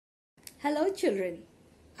Hello children,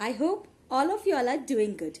 I hope all of you all are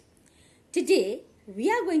doing good. Today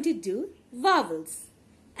we are going to do vowels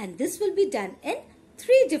and this will be done in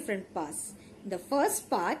 3 different parts. In the first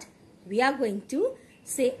part we are going to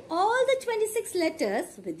say all the 26 letters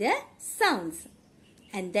with their sounds.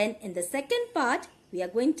 And then in the second part we are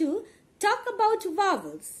going to talk about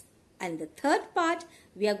vowels. And the third part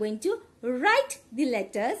we are going to write the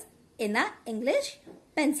letters in our English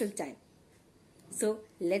pencil type. So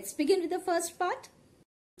let's begin with the first part.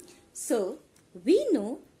 So we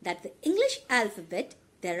know that the English alphabet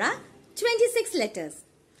there are 26 letters.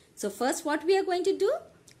 So first what we are going to do?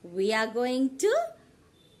 We are going to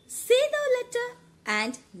say the letter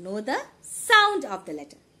and know the sound of the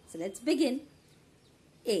letter. So let's begin.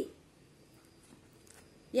 A.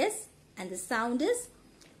 Yes, and the sound is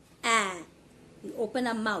A. We open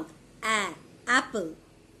our mouth. A. Apple.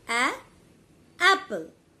 A. Apple.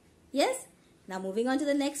 Yes. Now moving on to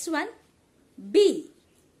the next one. B.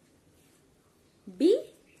 B.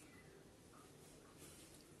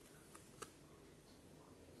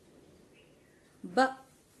 B.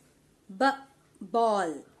 B.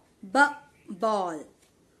 Ball. B. Ball.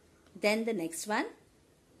 Then the next one.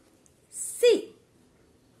 C.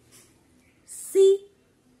 C.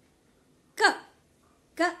 K.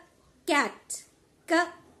 K. Cat. K.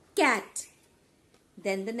 Cat.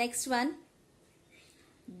 Then the next one.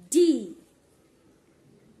 D.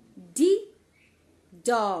 D.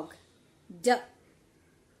 Dog. D.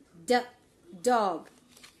 D. Dog.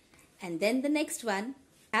 And then the next one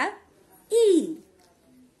have E.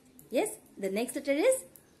 Yes, the next letter is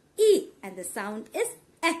E and the sound is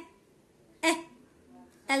E. E.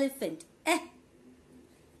 Elephant. E.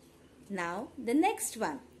 Now the next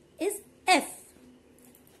one is F.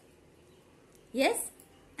 Yes,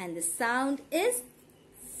 and the sound is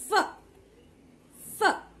F.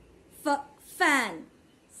 F. F. Fan.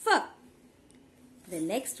 F. The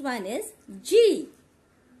next one is G.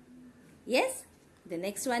 Yes, the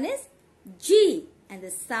next one is G and the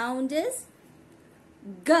sound is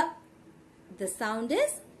G. The sound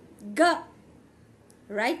is G.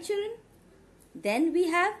 Right, children? Then we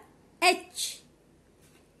have H.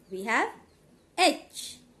 We have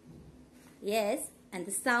H. Yes, and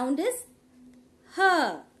the sound is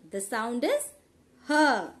H. The sound is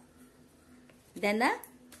H. Then a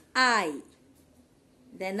I.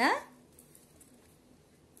 Then a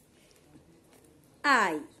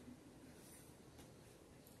I.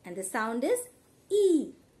 And the sound is E.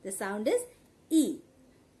 The sound is E.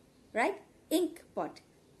 Right? Ink pot.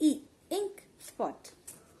 E. Ink pot.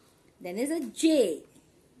 Then is a J.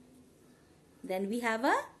 Then we have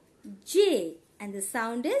a J. And the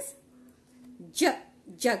sound is J.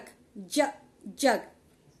 Jug. J. Jug.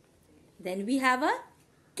 Then we have a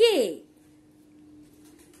K.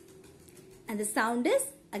 And the sound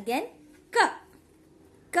is again K.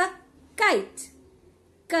 K. Kite.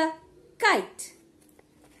 K. Kite.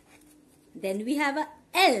 Then we have a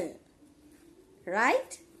L.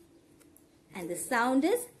 Right? And the sound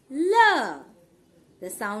is L. The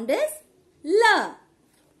sound is L.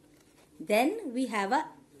 Then we have a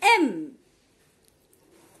M.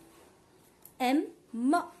 M.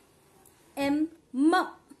 M. M.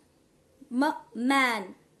 M. M.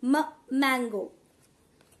 Man. M. Mango.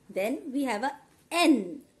 Then we have a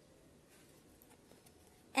N.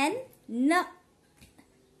 N. N.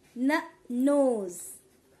 N. Nose.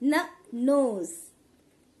 N. Nose.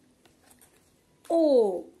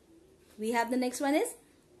 O. We have the next one is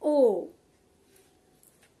O.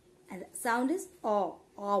 And the sound is O.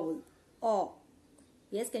 Owl. O.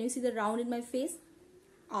 Yes, can you see the round in my face?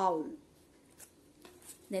 Owl.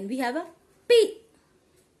 Then we have a P.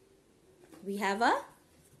 We have a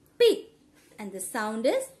P. And the sound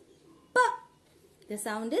is P. The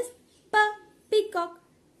sound is P. Peacock.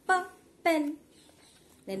 P. Pen.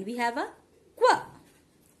 Then we have a Q.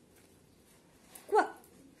 Q.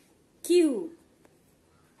 Q.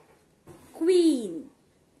 Queen.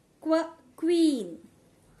 Q. Queen.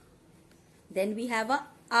 Then we have a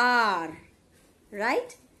R.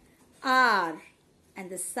 Right? R. And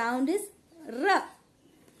the sound is R.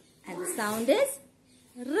 And the sound is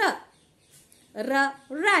R. R.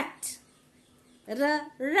 Rat. R.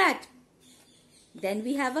 Rat. Then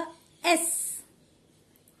we have a S.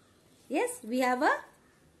 Yes, we have a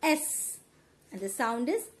S. And the sound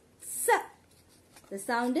is S. The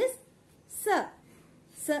sound is S.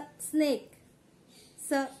 S. Snake.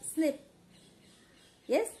 S. Snip.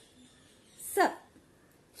 Yes. S.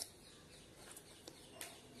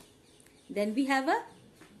 Then we have a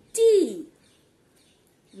T.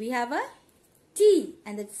 We have a T.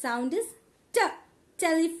 And the sound is T.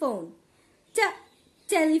 Telephone. T.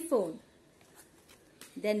 Telephone.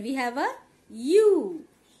 Then we have a U.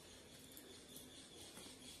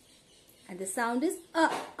 And the sound is a,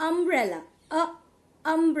 umbrella, a,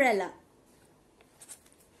 umbrella.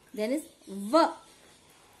 Then is V.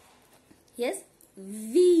 Yes,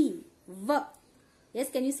 V, V. Yes,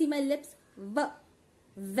 can you see my lips? V,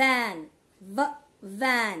 van, V,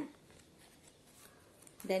 van.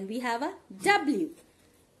 Then we have a W.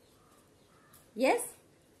 Yes,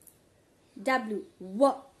 W,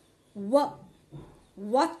 W, W,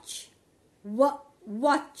 watch, W,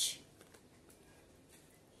 watch.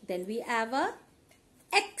 Then we have a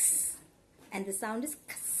X, and the sound is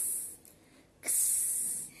X,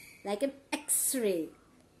 X, like an X-ray,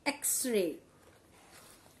 X-ray.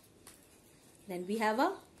 Then we have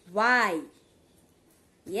a Y.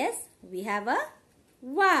 Yes, we have a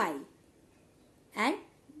Y. And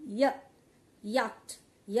Y, yacht,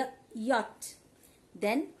 Y, yacht.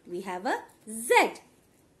 Then we have a Z.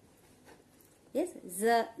 Yes,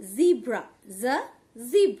 Z, zebra, Z,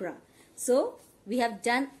 zebra. So we have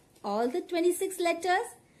done all the 26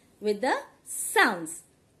 letters with the sounds.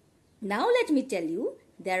 Now let me tell you,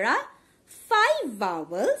 there are 5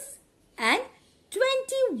 vowels and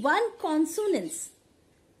 21 consonants.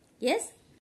 Yes,